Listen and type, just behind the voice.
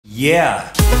Yeah.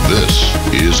 This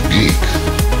is Geek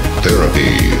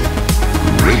Therapy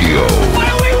Radio. What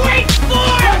are we waiting for?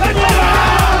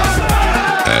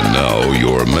 And now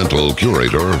your mental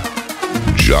curator,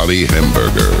 Johnny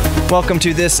Hamburger. Welcome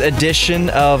to this edition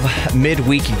of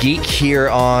Midweek Geek here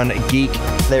on Geek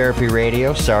Therapy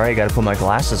Radio. Sorry, I gotta put my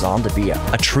glasses on to be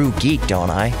a true geek,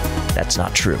 don't I? That's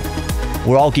not true.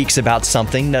 We're all geeks about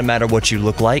something, no matter what you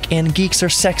look like, and geeks are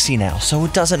sexy now, so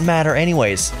it doesn't matter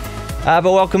anyways. But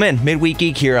welcome in, Midweek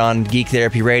Geek here on Geek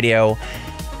Therapy Radio.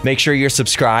 Make sure you're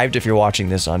subscribed if you're watching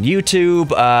this on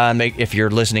YouTube. If you're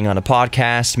listening on a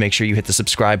podcast, make sure you hit the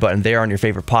subscribe button there on your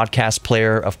favorite podcast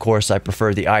player. Of course, I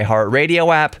prefer the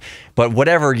iHeartRadio app, but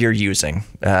whatever you're using,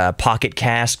 Pocket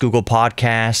Cast, Google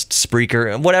Podcasts,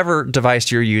 Spreaker, whatever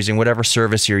device you're using, whatever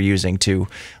service you're using to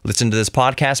listen to this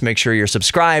podcast, make sure you're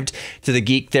subscribed to the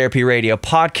Geek Therapy Radio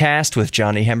podcast with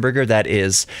Johnny Hamburger. That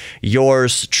is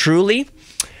yours truly.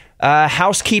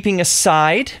 Housekeeping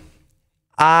aside,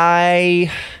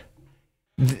 it's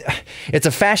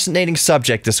a fascinating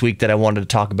subject this week that I wanted to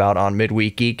talk about on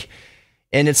Midweek Geek,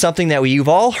 and it's something that you've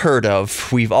all heard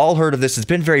of. We've all heard of this. It's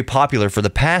been very popular for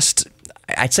the past,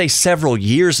 I'd say, several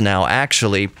years now,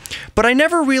 actually, but I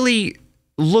never really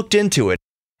looked into it.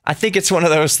 I think it's one of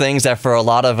those things that for a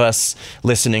lot of us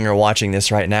listening or watching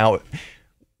this right now,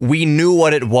 we knew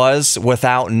what it was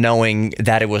without knowing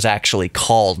that it was actually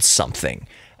called something,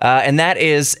 and that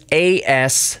is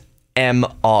ASMR.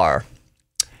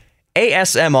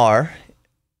 ASMR,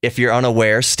 if you're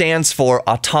unaware, stands for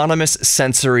Autonomous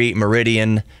Sensory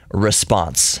Meridian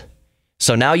Response.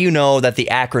 So now you know that the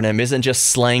acronym isn't just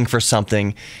slang for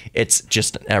something, it's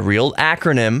just a real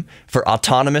acronym for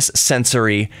Autonomous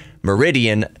Sensory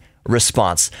Meridian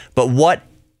Response. But what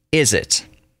is it?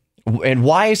 And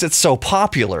why is it so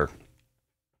popular?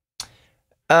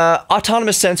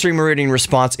 Autonomous Sensory Meridian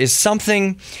Response is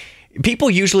something. People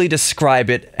usually describe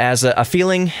it as a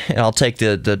feeling, and I'll take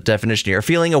the definition here, a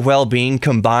feeling of well-being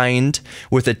combined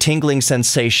with a tingling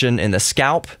sensation in the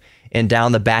scalp and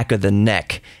down the back of the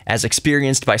neck, as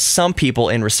experienced by some people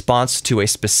in response to a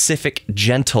specific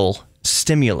gentle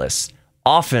stimulus,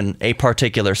 often a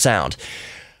particular sound.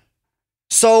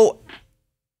 So,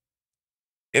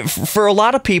 for a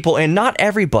lot of people, and not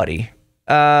everybody,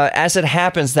 as it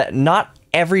happens that not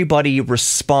everybody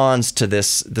responds to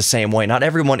this the same way. Not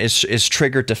everyone is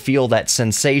triggered to feel that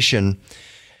sensation.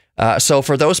 So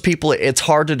for those people, it's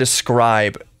hard to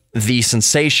describe the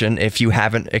sensation if you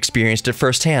haven't experienced it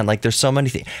firsthand. Like, there's so many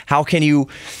things. How can you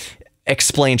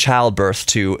explain childbirth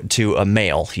to a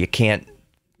male? You can't.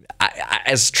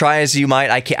 As try as you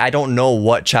might, I don't know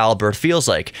what childbirth feels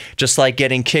like. Just like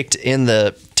getting kicked in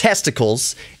the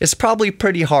testicles, it's probably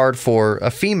pretty hard for a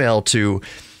female to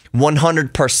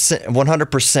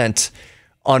 100%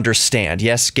 understand.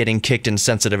 Yes, getting kicked in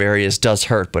sensitive areas does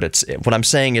hurt, but what I'm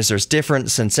saying is there's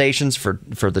different sensations for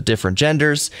the different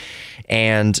genders,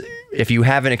 and if you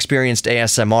haven't experienced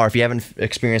ASMR, if you haven't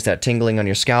experienced that tingling on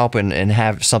your scalp and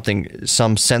have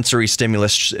some sensory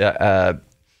stimulus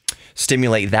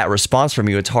stimulate that response from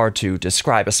you, it's hard to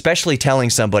describe, especially telling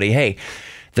somebody, hey,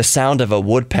 the sound of a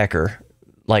woodpecker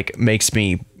makes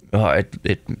me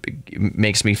it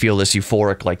makes me feel this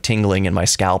euphoric, like tingling in my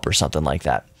scalp or something like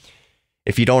that.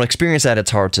 If you don't experience that,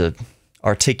 it's hard to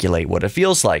articulate what it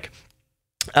feels like.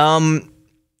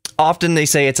 Often they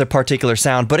say it's a particular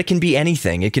sound, but it can be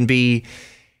anything. It can be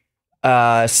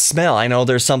smell. I know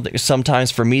there's something.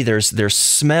 Sometimes for me, there's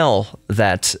smell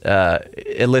that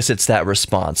elicits that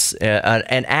response,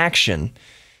 an action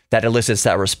that elicits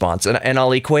that response, and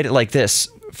I'll equate it like this: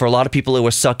 for a lot of people, it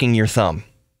was sucking your thumb.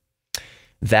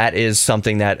 That is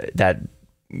something that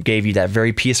gave you that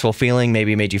very peaceful feeling,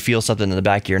 maybe made you feel something in the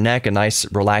back of your neck, a nice,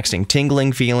 relaxing,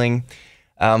 tingling feeling.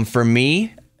 For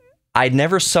me, I'd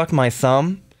never suck my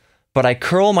thumb, but I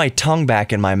curl my tongue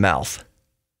back in my mouth.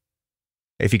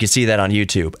 If you can see that on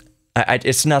YouTube.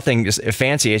 It's nothing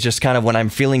fancy, it's just kind of when I'm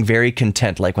feeling very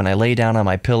content, like when I lay down on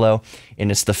my pillow,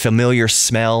 and it's the familiar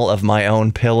smell of my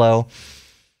own pillow.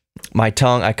 My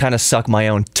tongue, I kind of suck my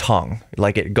own tongue.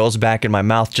 Like, it goes back in my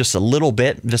mouth just a little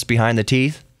bit, just behind the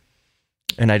teeth.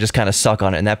 And I just kind of suck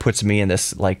on it. And that puts me in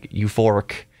this, like,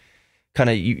 euphoric, kind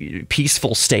of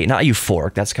peaceful state. Not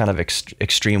euphoric, that's kind of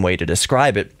extreme way to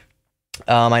describe it.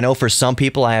 I know for some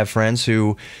people, I have friends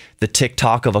who, the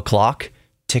tick-tock of a clock,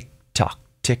 tick-tock,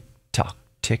 tick-tock,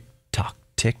 tick-tock,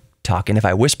 tick-tock. And if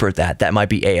I whispered that, that might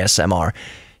be ASMR.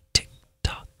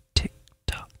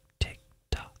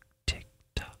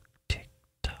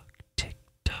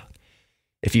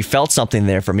 If you felt something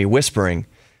there for me whispering,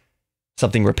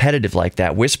 something repetitive like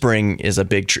that, whispering is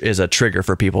a trigger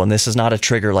for people, and this is not a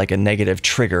trigger like a negative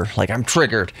trigger, like I'm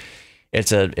triggered.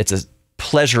 It's a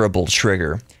pleasurable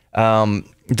trigger.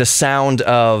 The sound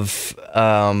of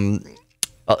the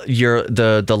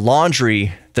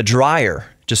laundry, the dryer,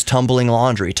 just tumbling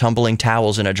laundry, tumbling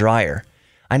towels in a dryer.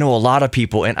 I know a lot of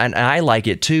people, and I like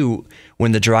it too,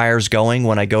 when the dryer's going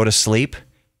when I go to sleep.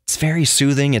 It's very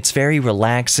soothing. It's very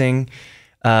relaxing.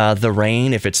 The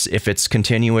rain, if it's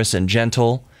continuous and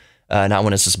gentle, not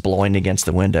when it's just blowing against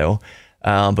the window,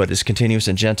 but it's continuous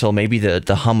and gentle. Maybe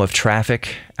the hum of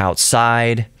traffic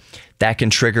outside, that can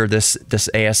trigger this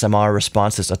ASMR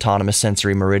response, this autonomous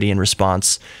sensory meridian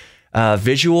response.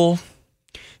 Visual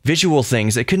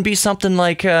things. It can be something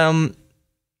like,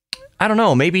 I don't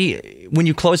know, maybe when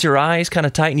you close your eyes kind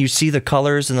of tight and you see the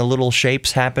colors and the little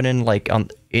shapes happening like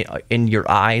in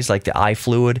your eyes, like the eye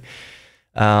fluid.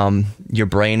 Your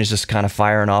brain is just kind of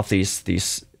firing off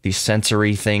these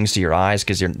sensory things to your eyes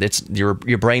because your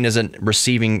brain isn't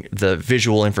receiving the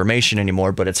visual information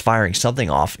anymore, but it's firing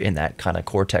something off in that kind of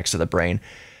cortex of the brain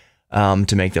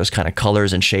to make those kind of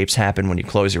colors and shapes happen when you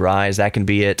close your eyes. That can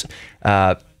be it.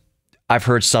 I've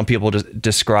heard some people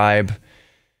describe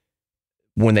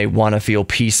when they want to feel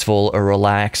peaceful or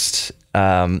relaxed,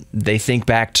 they think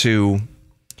back to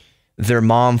their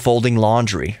mom folding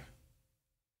laundry.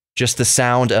 Just the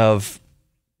sound of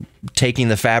taking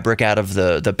the fabric out of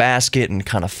the basket and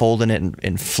kind of folding it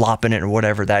and flopping it or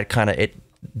whatever,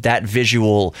 that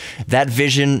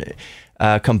vision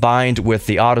combined with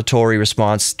the auditory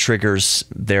response triggers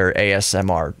their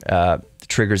ASMR,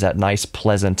 triggers that nice,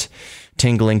 pleasant,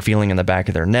 tingling feeling in the back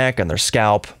of their neck and their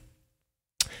scalp.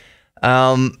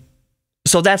 So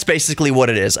that's basically what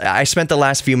it is. I spent the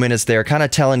last few minutes there kind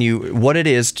of telling you what it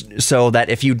is so that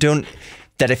if you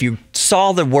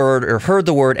saw the word or heard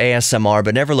the word ASMR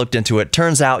but never looked into it,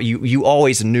 turns out you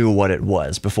always knew what it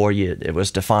was before it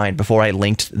was defined, before I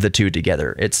linked the two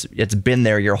together. It's been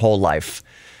there your whole life.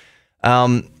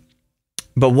 But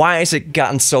why has it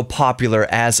gotten so popular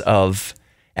as of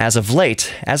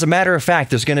late? As a matter of fact,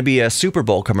 there's going to be a Super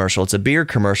Bowl commercial. It's a beer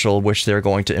commercial, which they're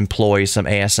going to employ some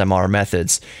ASMR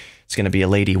methods. It's going to be a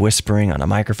lady whispering on a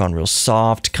microphone real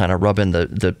soft, kind of rubbing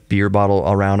the beer bottle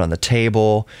around on the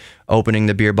table, opening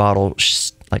the beer bottle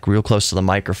like real close to the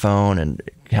microphone and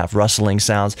have rustling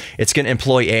sounds. It's going to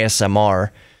employ ASMR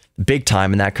big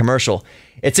time in that commercial.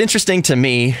 It's interesting to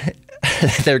me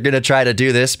they're going to try to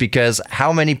do this because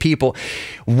how many people,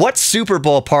 what Super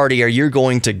Bowl party are you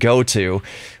going to go to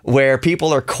where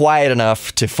people are quiet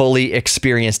enough to fully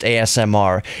experience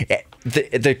ASMR?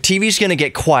 The TV's going to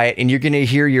get quiet and you're going to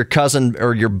hear your cousin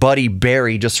or your buddy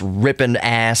Barry just ripping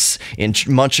ass and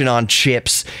munching on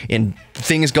chips and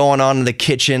things going on in the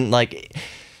kitchen. Like,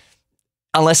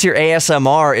 unless your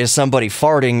ASMR is somebody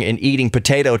farting and eating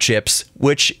potato chips,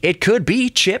 which it could be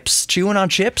chips, chewing on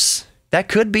chips. That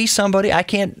could be somebody. I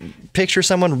can't picture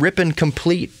someone ripping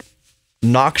complete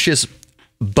noxious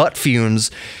butt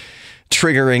fumes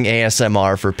triggering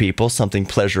ASMR for people, something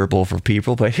pleasurable for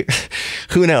people, but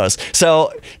who knows?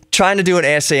 So trying to do an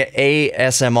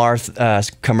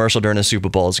ASMR commercial during the Super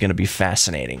Bowl is going to be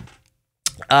fascinating.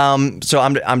 So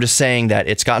I'm just saying that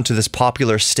it's gotten to this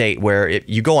popular state where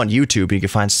you go on YouTube, you can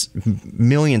find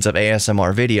millions of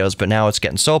ASMR videos, but now it's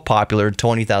getting so popular in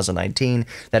 2019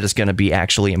 that it's going to be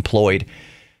actually employed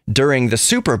during the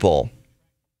Super Bowl.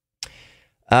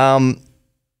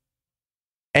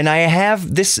 And I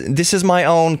have this is my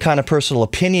own kind of personal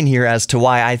opinion here as to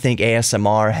why I think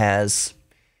ASMR has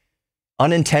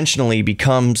unintentionally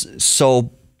become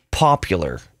so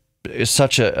popular. It's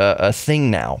such a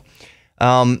thing now.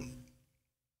 Kind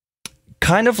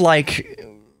of like,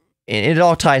 it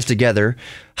all ties together,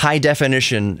 high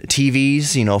definition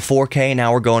TVs, 4K,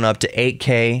 now we're going up to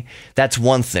 8K. That's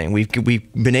one thing. We've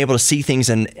been able to see things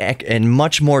in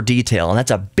much more detail, and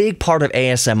that's a big part of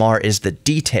ASMR is the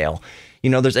detail.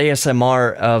 There's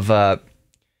ASMR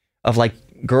of like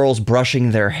girls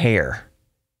brushing their hair.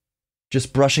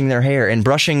 Just brushing their hair and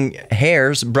brushing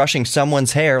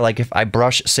someone's hair. Like if I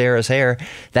brush Sarah's hair,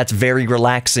 that's very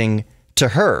relaxing to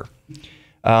her.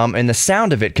 And the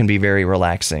sound of it can be very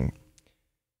relaxing.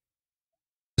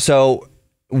 So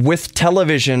with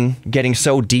television getting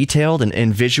so detailed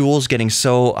and visuals getting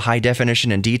so high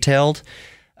definition and detailed,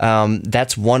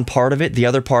 that's one part of it. The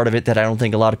other part of it that I don't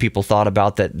think a lot of people thought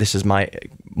about, that this is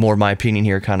more my opinion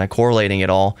here, kind of correlating it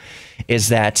all, is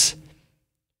that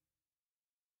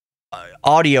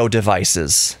audio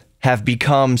devices have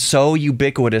become so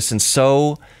ubiquitous and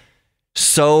so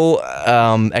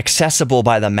accessible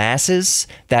by the masses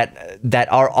that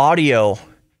our audio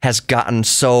has gotten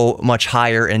so much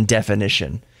higher in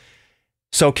definition.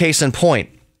 So case in point,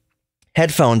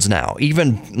 headphones now,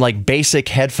 even like basic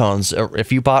headphones, or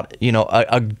if you bought, you know,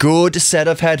 a good set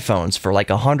of headphones for like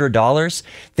 $100,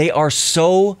 they are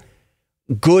so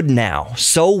good now,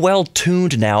 so well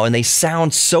tuned now, and they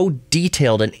sound so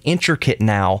detailed and intricate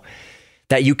now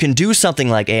that you can do something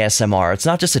like ASMR. It's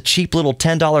not just a cheap little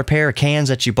 $10 pair of cans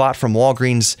that you bought from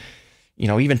Walgreens, you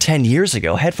know, even 10 years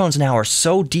ago. Headphones now are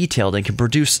so detailed and can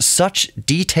produce such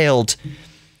detailed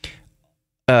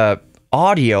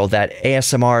audio that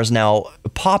ASMR is now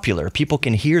popular. People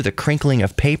can hear the crinkling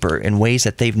of paper in ways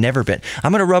that they've never been.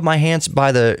 I'm going to rub my hands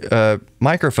by the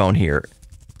microphone here.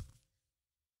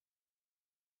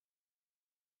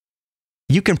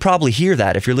 You can probably hear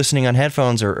that if you're listening on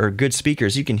headphones or good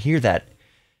speakers. You can hear that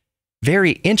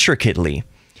very intricately.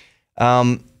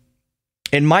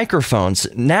 In microphones,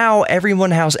 now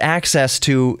everyone has access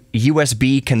to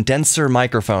USB condenser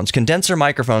microphones. Condenser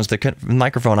microphones, the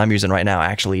microphone I'm using right now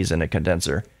actually is in a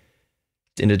condenser.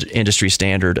 Industry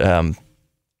standard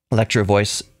Electro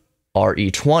Voice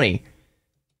RE20.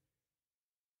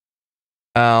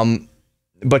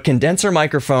 But condenser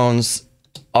microphones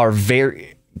are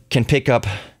can pick up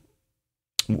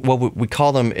what we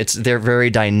call them. They're very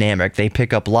dynamic. They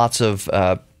pick up lots of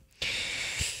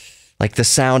like the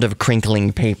sound of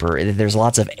crinkling paper. There's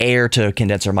lots of air to a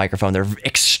condenser microphone. They're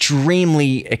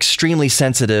extremely, extremely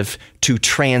sensitive to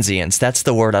transients. That's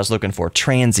the word I was looking for,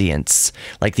 transients.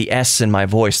 Like the S in my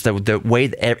voice, the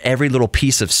way every little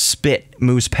piece of spit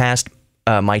moves past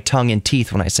my tongue and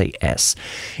teeth when I say S.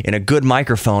 In a good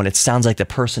microphone, it sounds like the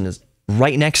person is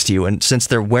right next to you. And since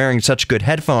they're wearing such good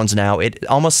headphones now, it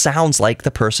almost sounds like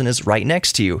the person is right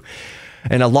next to you.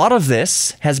 And a lot of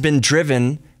this has been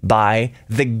driven by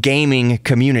the gaming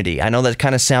community. I know that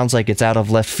kind of sounds like it's out of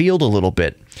left field a little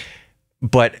bit,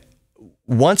 but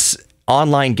once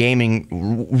online gaming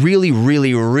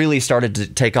really started to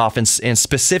take off, and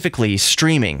specifically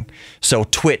streaming, so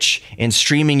Twitch and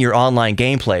streaming your online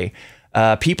gameplay,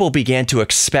 people began to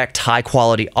expect high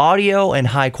quality audio and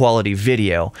high quality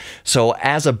video. So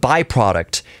as a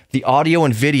byproduct, the audio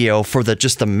and video for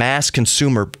just the mass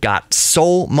consumer got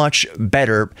so much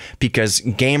better because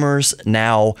gamers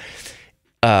now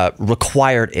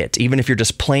required it. Even if you're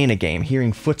just playing a game,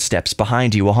 hearing footsteps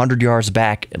behind you 100 yards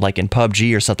back, like in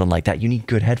PUBG or something like that, you need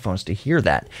good headphones to hear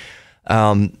that.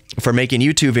 For making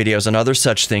YouTube videos and other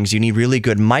such things, you need really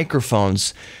good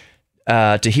microphones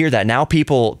to hear that. Now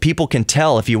people can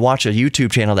tell if you watch a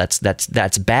YouTube channel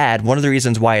that's bad. One of the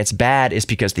reasons why it's bad is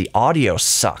because the audio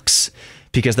sucks,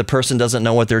 because the person doesn't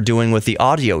know what they're doing with the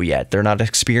audio yet. They're not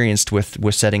experienced with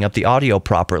setting up the audio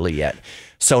properly yet.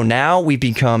 So now we've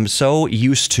become so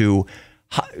used to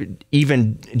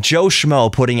even Joe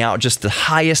Schmo putting out just the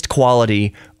highest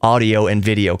quality audio and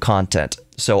video content.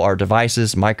 So our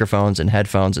devices, microphones and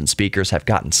headphones and speakers have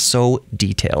gotten so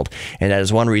detailed. And that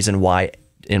is one reason why,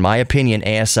 in my opinion,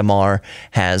 ASMR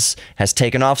has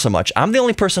taken off so much. I'm the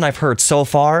only person I've heard so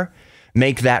far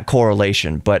make that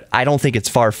correlation, but I don't think it's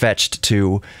far-fetched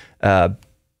to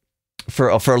for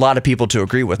a lot of people to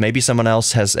agree with. Maybe someone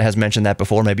else has mentioned that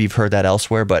before. Maybe you've heard that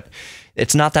elsewhere, but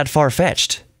it's not that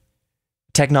far-fetched.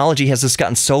 Technology has just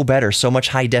gotten so better, so much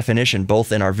high definition,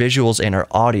 both in our visuals and our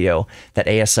audio, that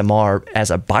ASMR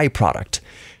as a byproduct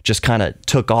just kind of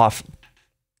took off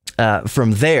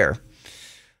from there.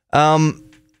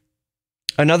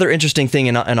 Another interesting thing,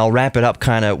 and I'll wrap it up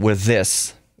kind of with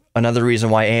this. Another reason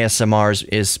why ASMR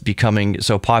is becoming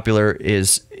so popular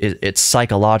is it's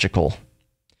psychological.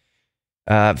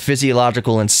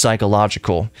 Physiological and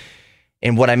psychological.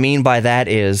 And what I mean by that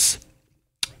is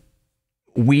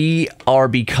we are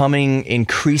becoming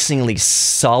increasingly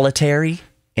solitary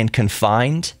and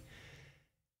confined.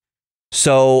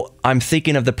 So I'm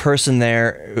thinking of the person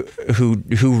there who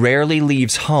rarely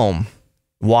leaves home,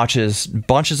 watches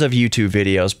bunches of YouTube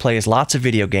videos, plays lots of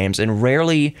video games,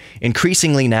 and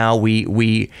increasingly now,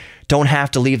 we don't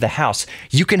have to leave the house.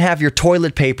 You can have your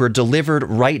toilet paper delivered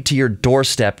right to your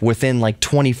doorstep within like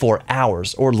 24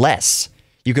 hours or less.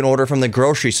 You can order from the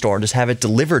grocery store and just have it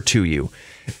delivered to you.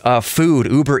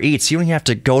 Food, Uber Eats, you don't have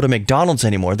to go to McDonald's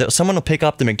anymore. Someone will pick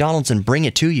up the McDonald's and bring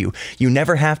it to you. You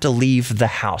never have to leave the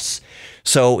house.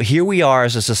 So here we are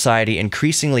as a society,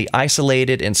 increasingly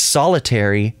isolated and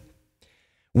solitary,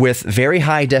 with very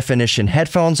high definition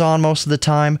headphones on most of the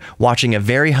time, watching a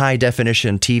very high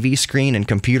definition TV screen and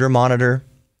computer monitor.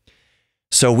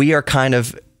 So we are kind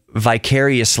of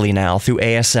vicariously now through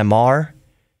ASMR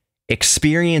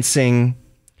experiencing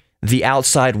the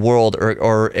outside world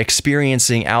or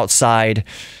experiencing outside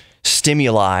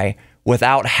stimuli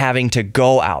without having to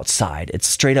go outside. It's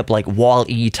straight up like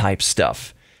Wall-E type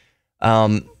stuff.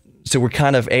 So we're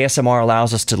kind of, ASMR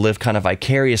allows us to live kind of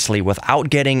vicariously without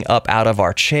getting up out of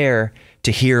our chair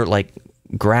to hear like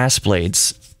grass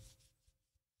blades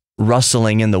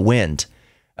rustling in the wind,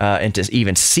 and to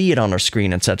even see it on our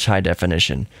screen in such high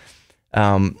definition.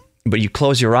 But you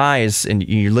close your eyes and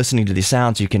you're listening to these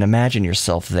sounds, you can imagine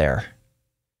yourself there.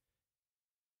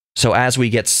 So as we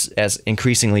get as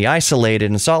increasingly isolated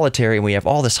and solitary, and we have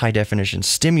all this high definition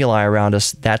stimuli around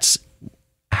us, that's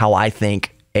how I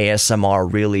think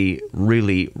ASMR really,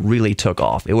 really, really took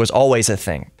off. It was always a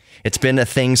thing. It's been a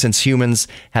thing since humans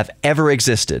have ever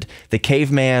existed. The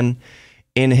caveman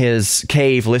in his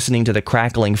cave listening to the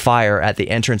crackling fire at the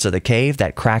entrance of the cave,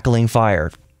 that crackling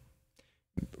fire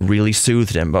really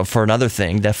soothed him. But for another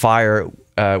thing, the fire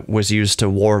was used to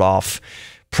ward off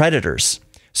predators.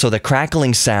 So the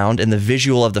crackling sound and the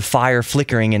visual of the fire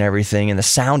flickering and everything, and the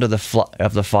sound of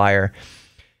the fire,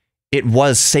 it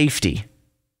was safety.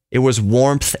 It was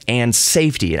warmth and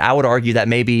safety. And I would argue that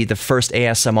maybe the first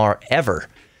ASMR ever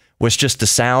was just the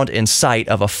sound and sight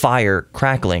of a fire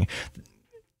crackling.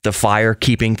 The fire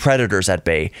keeping predators at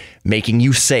bay, making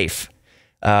you safe.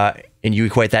 And you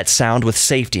equate that sound with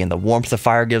safety and the warmth the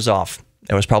fire gives off.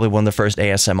 It was probably one of the first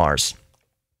ASMRs.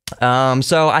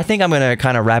 So I think I'm going to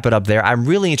kind of wrap it up there. I'm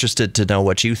really interested to know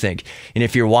what you think. And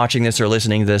if you're watching this or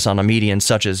listening to this on a medium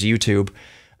such as YouTube,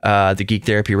 the Geek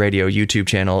Therapy Radio YouTube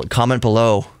channel, comment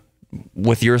below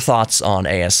with your thoughts on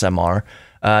ASMR.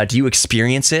 Do you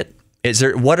experience it? Is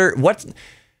there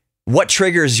what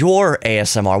triggers your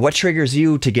ASMR? What triggers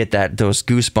you to get those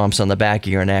goosebumps on the back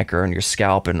of your neck or on your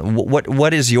scalp? And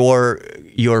what is your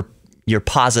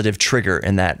positive trigger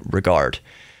in that regard?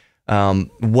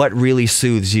 What really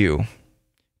soothes you?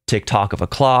 Tick-tock of a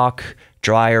clock,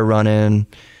 dryer running,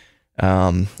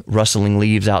 rustling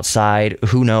leaves outside.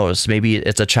 Who knows? Maybe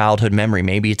it's a childhood memory.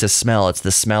 Maybe it's a smell. It's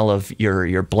the smell of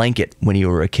your blanket when you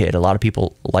were a kid. A lot of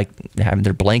people like having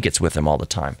their blankets with them all the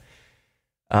time.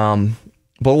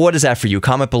 But what is that for you?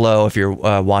 Comment below if you're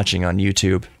watching on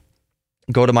YouTube.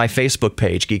 Go to my Facebook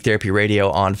page, Geek Therapy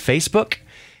Radio on Facebook,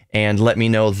 and let me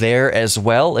know there as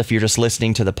well if you're just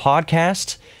listening to the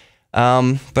podcast.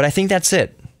 But I think that's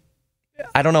it.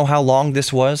 I don't know how long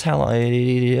this was. How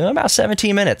long? About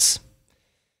 17 minutes.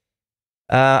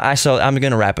 So I'm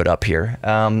going to wrap it up here.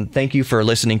 Thank you for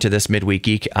listening to this Midweek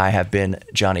Geek. I have been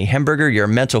Johnny Hemberger, your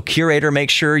mental curator. Make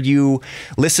sure you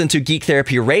listen to Geek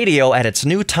Therapy Radio at its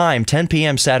new time, 10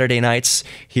 p.m. Saturday nights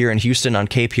here in Houston on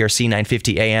KPRC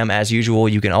 950 AM. As usual,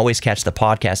 you can always catch the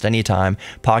podcast anytime.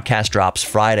 Podcast drops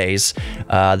Fridays.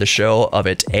 The show of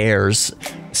it airs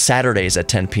Saturdays at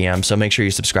 10 p.m. So make sure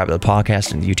you subscribe to the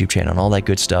podcast and the YouTube channel and all that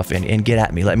good stuff. And get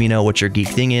at me. Let me know what your geek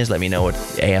thing is. Let me know what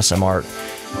ASMR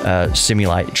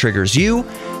stimuli triggers you.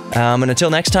 And until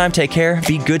next time, take care.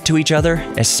 Be good to each other.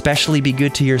 Especially be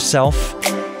good to yourself.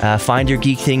 Find your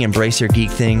geek thing. Embrace your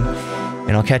geek thing.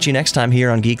 And I'll catch you next time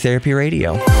here on Geek Therapy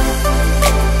Radio.